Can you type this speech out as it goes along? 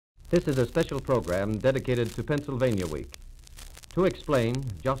This is a special program dedicated to Pennsylvania Week. To explain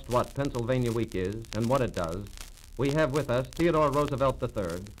just what Pennsylvania Week is and what it does, we have with us Theodore Roosevelt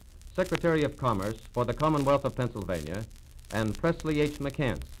III, Secretary of Commerce for the Commonwealth of Pennsylvania, and Pressley H.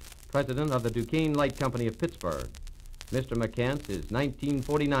 McCance, President of the Duquesne Light Company of Pittsburgh. Mr. McCance is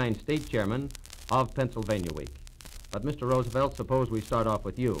 1949 State Chairman of Pennsylvania Week. But Mr. Roosevelt, suppose we start off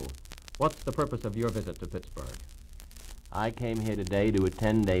with you. What's the purpose of your visit to Pittsburgh? I came here today to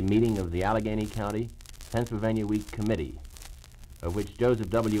attend a meeting of the Allegheny County Pennsylvania Week Committee, of which Joseph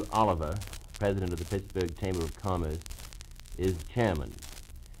W. Oliver, President of the Pittsburgh Chamber of Commerce, is chairman.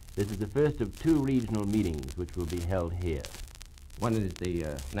 This is the first of two regional meetings which will be held here. When is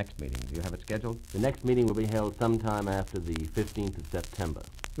the next meeting? Do you have it scheduled? The next meeting will be held sometime after the 15th of September.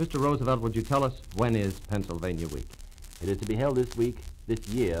 Mr. Roosevelt, would you tell us when is Pennsylvania Week? It is to be held this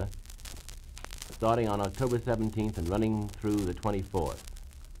year, starting on October 17th and running through the 24th.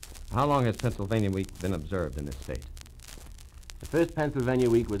 How long has Pennsylvania Week been observed in this state? The first Pennsylvania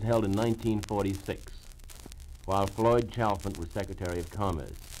Week was held in 1946, while Floyd Chalfant was Secretary of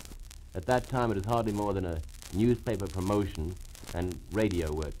Commerce. At that time, it was hardly more than a newspaper promotion and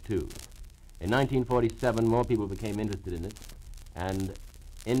radio work, too. In 1947, more people became interested in it, and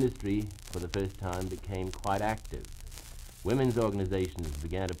industry, for the first time, became quite active. Women's organizations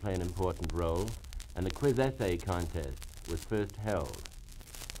began to play an important role, and the quiz essay contest was first held.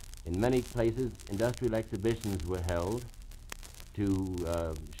 In many places, industrial exhibitions were held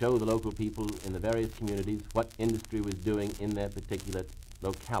to show the local people in the various communities what industry was doing in their particular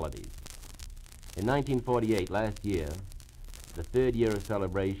localities. In 1948, last year, the third year of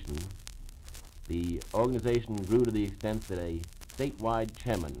celebration, the organization grew to the extent that a statewide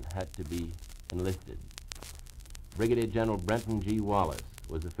chairman had to be enlisted. Brigadier General Brenton G. Wallace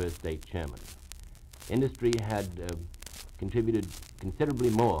was the first state chairman. Industry had contributed considerably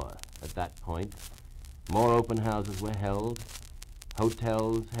more at that point. More open houses were held.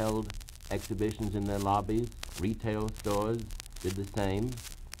 Hotels held exhibitions in their lobbies. Retail stores did the same.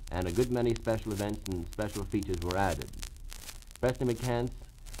 And a good many special events and special features were added. Pressley McCance,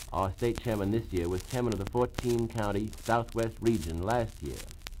 our state chairman this year, was chairman of the 14-county Southwest region last year.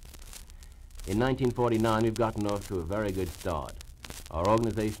 In 1949, we've gotten off to a very good start. Our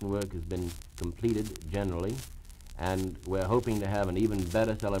organization work has been completed generally, and we're hoping to have an even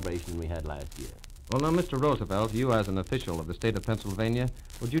better celebration than we had last year. Well, now, Mr. Roosevelt, you as an official of the state of Pennsylvania,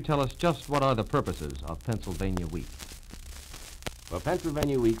 would you tell us just what are the purposes of Pennsylvania Week? Well,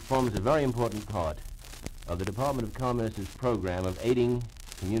 Pennsylvania Week forms a very important part of the Department of Commerce's program of aiding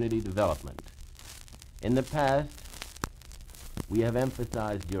community development. In the past, we have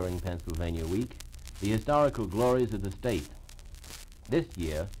emphasized during Pennsylvania Week the historical glories of the state. This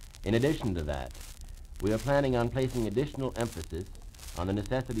year, in addition to that, we are planning on placing additional emphasis on the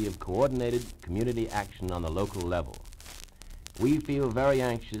necessity of coordinated community action on the local level. We feel very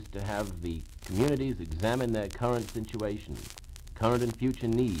anxious to have the communities examine their current situation, current and future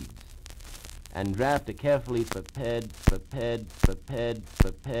needs, and draft a carefully prepared plan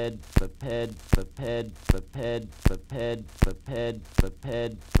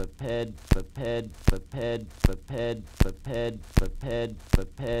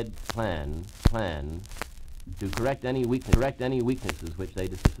to correct any weaknesses which they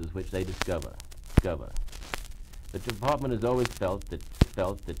discover. The department has always felt that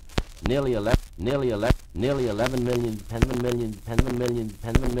nearly 11 million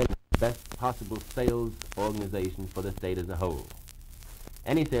best possible sales organization for the state as a whole.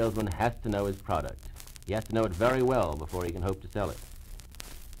 Any salesman has to know his product. He has to know it very well before he can hope to sell it.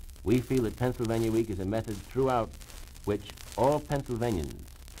 We feel that Pennsylvania Week is a method throughout which all Pennsylvanians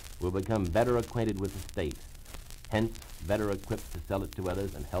will become better acquainted with the state, hence better equipped to sell it to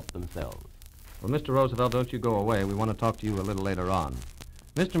others and help themselves. Well, Mr. Roosevelt, don't you go away. We want to talk to you a little later on.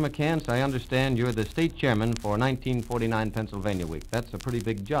 Mr. McCance, I understand you're the state chairman for 1949 Pennsylvania Week. That's a pretty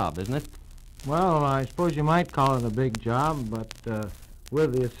big job, isn't it? Well, I suppose you might call it a big job, but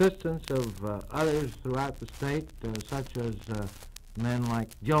with the assistance of others throughout the state, such as men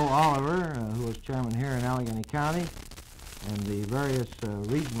like Joe Oliver, who was chairman here in Allegheny County, and the various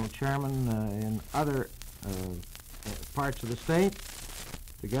regional chairmen in other parts of the state,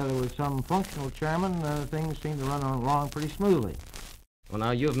 together with some functional chairmen, things seem to run along pretty smoothly. Well,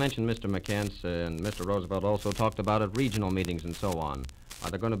 now, you've mentioned Mr. McCance, and Mr. Roosevelt also talked about at regional meetings and so on. Are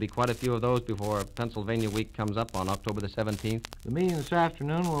there going to be quite a few of those before Pennsylvania Week comes up on October the 17th? The meeting this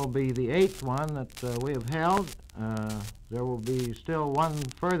afternoon will be the 8th one that we have held. There will be still one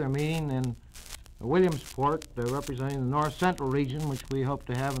further meeting in Williamsport representing the North Central region, which we hope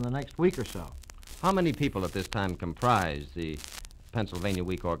to have in the next week or so. How many people at this time comprise the Pennsylvania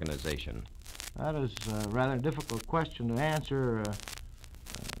Week organization? That is a rather difficult question to answer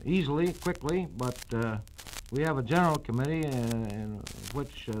easily, quickly, but we have a general committee in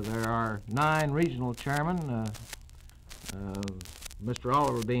which there are 9 regional chairmen, Mr.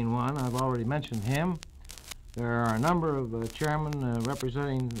 Oliver being one. I've already mentioned him. There are a number of chairmen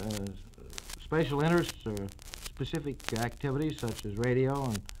representing special interests or specific activities such as radio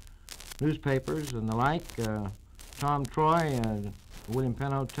and newspapers and the like. Tom Troy, William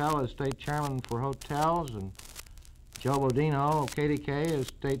Penn Hotel, is state chairman for hotels, and Joe Bodino, KDK, is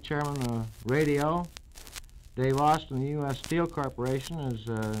state chairman of radio. Dave Austin, the U.S. Steel Corporation, is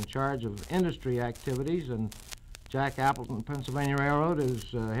in charge of industry activities, and Jack Appleton, Pennsylvania Railroad, is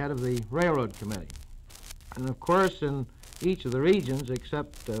head of the Railroad Committee. And of course, in each of the regions,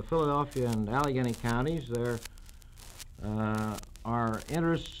 except Philadelphia and Allegheny counties, there are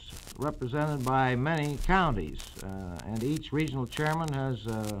interests represented by many counties, and each regional chairman has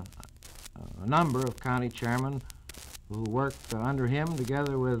a number of county chairmen who work under him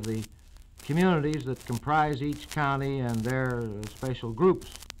together with the communities that comprise each county and their special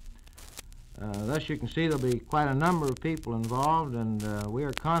groups. Thus you can see there'll be quite a number of people involved, and we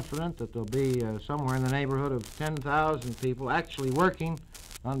are confident that there'll be somewhere in the neighborhood of 10,000 people actually working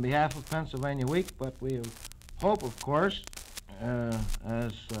on behalf of Pennsylvania Week, but we hope, of course,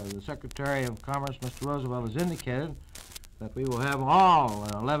 as the Secretary of Commerce, Mr. Roosevelt, has indicated, that we will have all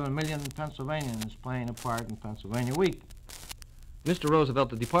 11 million Pennsylvanians playing a part in Pennsylvania Week. Mr. Roosevelt,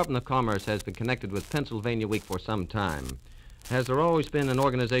 the Department of Commerce has been connected with Pennsylvania Week for some time. Has there always been an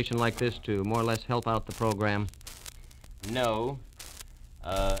organization like this to more or less help out the program? No.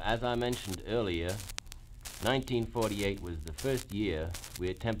 As I mentioned earlier, 1948 was the first year we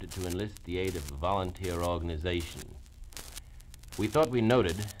attempted to enlist the aid of a volunteer organization. We thought we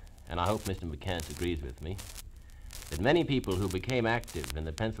noted, and I hope Mr. McCance agrees with me, that many people who became active in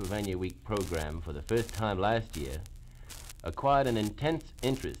the Pennsylvania Week program for the first time last year acquired an intense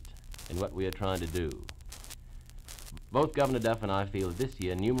interest in what we are trying to do. Both Governor Duff and I feel that this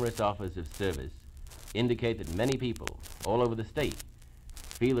year numerous offers of service indicate that many people all over the state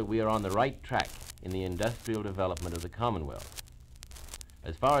feel that we are on the right track in the industrial development of the Commonwealth.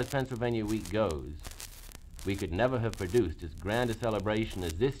 As far as Pennsylvania Week goes, we could never have produced as grand a celebration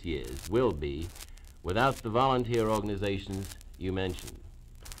as this year's will be without the volunteer organizations you mentioned.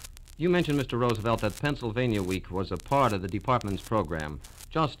 You mentioned, Mr. Roosevelt, that Pennsylvania Week was a part of the department's program.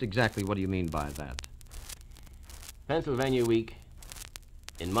 Just exactly what do you mean by that? Pennsylvania Week,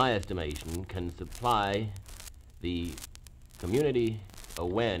 in my estimation, can supply the community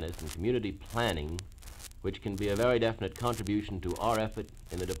awareness and community planning which can be a very definite contribution to our effort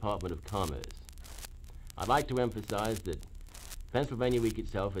in the Department of Commerce. I'd like to emphasize that Pennsylvania Week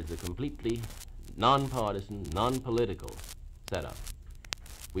itself is a completely nonpartisan, non-political setup.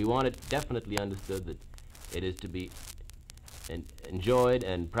 We want it definitely understood that it is to be enjoyed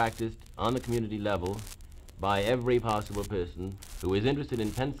and practiced on the community level by every possible person who is interested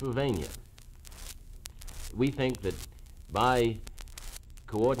in Pennsylvania. We think that by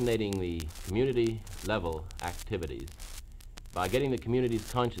coordinating the community level activities, by getting the communities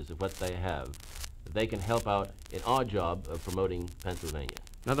conscious of what they have, that they can help out in our job of promoting Pennsylvania.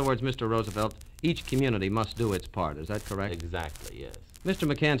 In other words, Mr. Roosevelt, each community must do its part. Is that correct? Exactly, yes.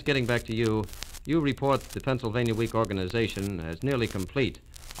 Mr. McCance, getting back to you, you report the Pennsylvania Week organization as nearly complete.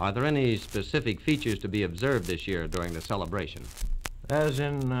 Are there any specific features to be observed this year during the celebration? As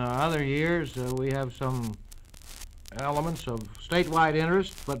in other years, we have some elements of statewide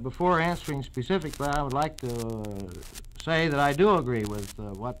interest, but before answering specifically, I would like to say that I do agree with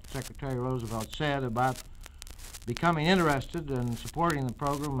what Secretary Roosevelt said about becoming interested in supporting the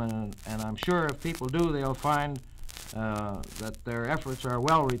program, and I'm sure if people do, they'll find that their efforts are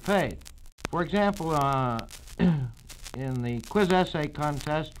well repaid. For example, in the quiz essay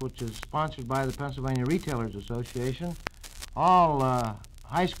contest, which is sponsored by the Pennsylvania Retailers Association, all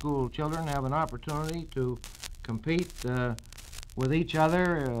high school children have an opportunity to compete with each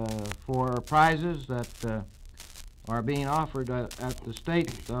other for prizes that are being offered at the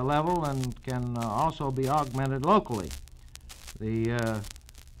state level and can also be augmented locally. The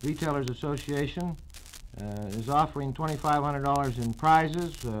Retailers Association is offering $2,500 in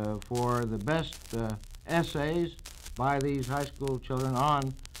prizes for the best essays by these high school children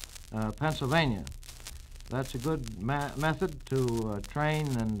on Pennsylvania. That's a good method to train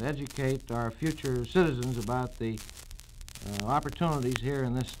and educate our future citizens about the opportunities here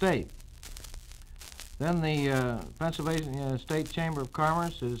in this state. Then the Pennsylvania State Chamber of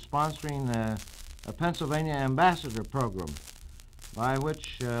Commerce is sponsoring a Pennsylvania Ambassador Program, by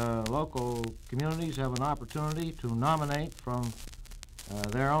which local communities have an opportunity to nominate from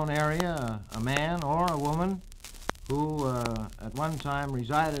their own area, a man or a woman who at one time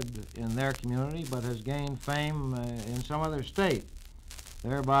resided in their community but has gained fame in some other state,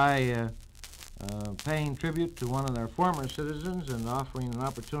 thereby paying tribute to one of their former citizens and offering an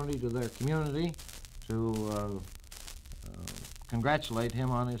opportunity to their community to congratulate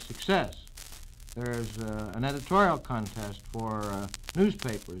him on his success. There's an editorial contest for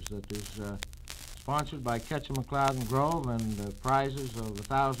newspapers that is sponsored by Ketchum, McLeod and Grove, and prizes of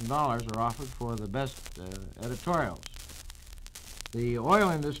 $1,000 are offered for the best editorials. The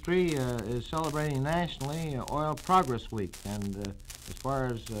oil industry is celebrating nationally Oil Progress Week, and as far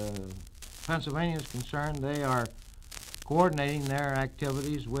as Pennsylvania is concerned, they are coordinating their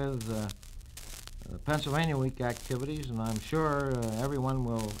activities with Pennsylvania Week activities, and I'm sure everyone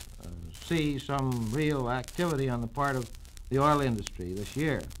will see some real activity on the part of the oil industry this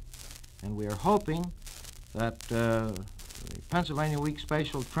year. And we are hoping that the Pennsylvania Week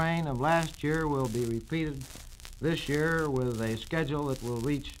special train of last year will be repeated this year with a schedule that will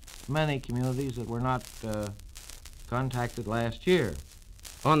reach many communities that were not contacted last year.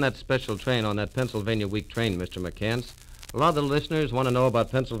 On that special train, on that Pennsylvania Week train, Mr. McCance, a lot of the listeners want to know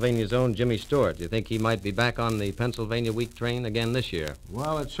about Pennsylvania's own Jimmy Stewart. Do you think he might be back on the Pennsylvania Week train again this year?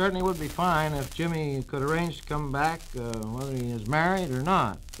 Well, it certainly would be fine if Jimmy could arrange to come back, whether he is married or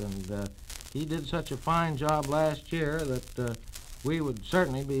not. And he did such a fine job last year that we would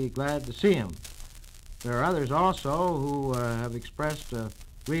certainly be glad to see him. There are others also who have expressed a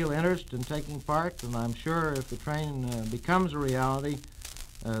real interest in taking part, and I'm sure if the train becomes a reality,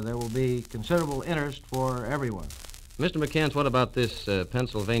 there will be considerable interest for everyone. Mr. McCance, what about this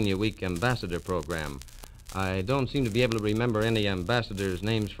Pennsylvania Week Ambassador program? I don't seem to be able to remember any ambassadors'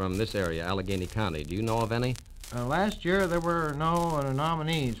 names from this area, Allegheny County. Do you know of any? Last year there were no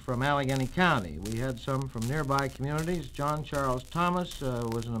nominees from Allegheny County. We had some from nearby communities. John Charles Thomas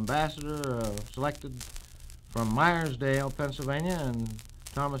was an ambassador selected from Myersdale, Pennsylvania, and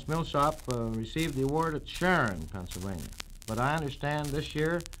Thomas Millsop received the award at Sharon, Pennsylvania. But I understand this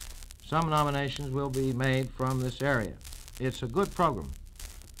year some nominations will be made from this area. It's a good program.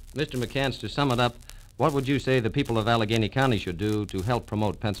 Mr. McCance, to sum it up, what would you say the people of Allegheny County should do to help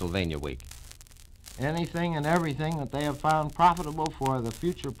promote Pennsylvania Week? Anything and everything that they have found profitable for the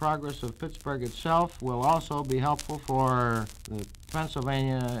future progress of Pittsburgh itself will also be helpful for the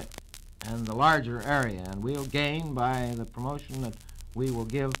Pennsylvania and the larger area, and we'll gain by the promotion that we will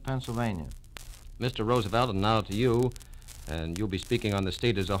give Pennsylvania. Mr. Roosevelt, and now to you, and you'll be speaking on the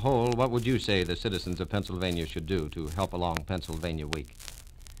state as a whole, what would you say the citizens of Pennsylvania should do to help along Pennsylvania Week?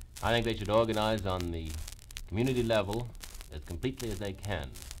 I think they should organize on the community level as completely as they can.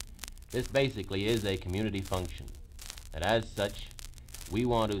 This basically is a community function, and as such, we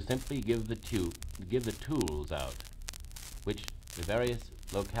want to simply give the tools out, which the various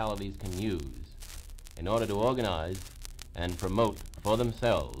localities can use in order to organize and promote for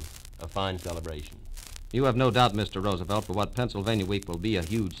themselves a fine celebration. You have no doubt, Mr. Roosevelt, but what Pennsylvania Week will be a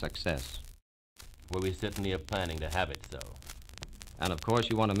huge success. Well, we certainly are planning to have it so. And of course,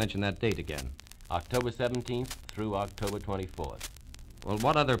 you want to mention that date again. October 17th through October 24th. Well,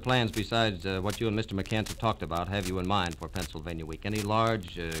 what other plans besides what you and Mr. McCance have talked about have you in mind for Pennsylvania Week? Any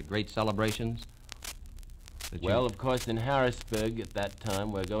large, great celebrations? Well, of course, in Harrisburg at that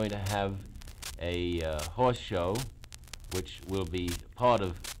time, we're going to have a horse show, which will be part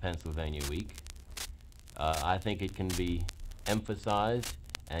of Pennsylvania Week. I think it can be emphasized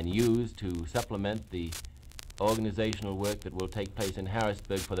and used to supplement the organizational work that will take place in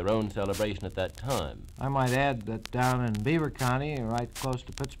Harrisburg for their own celebration at that time. I might add that down in Beaver County, right close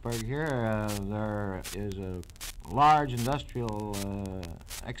to Pittsburgh here, there is a large industrial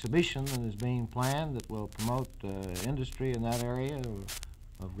exhibition that is being planned that will promote industry in that area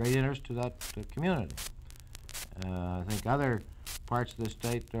of great interest to that community. I think other parts of the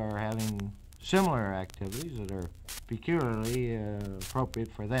state are having similar activities that are peculiarly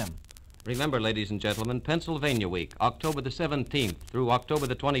appropriate for them. Remember, ladies and gentlemen, Pennsylvania Week, October the 17th through October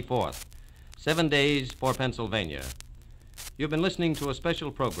the 24th. 7 days for Pennsylvania. You've been listening to a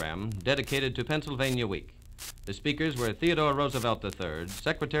special program dedicated to Pennsylvania Week. The speakers were Theodore Roosevelt III,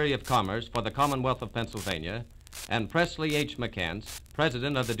 Secretary of Commerce for the Commonwealth of Pennsylvania, and Pressley H. McCance,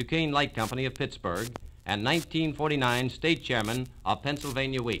 President of the Duquesne Light Company of Pittsburgh, and 1949 State Chairman of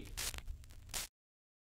Pennsylvania Week.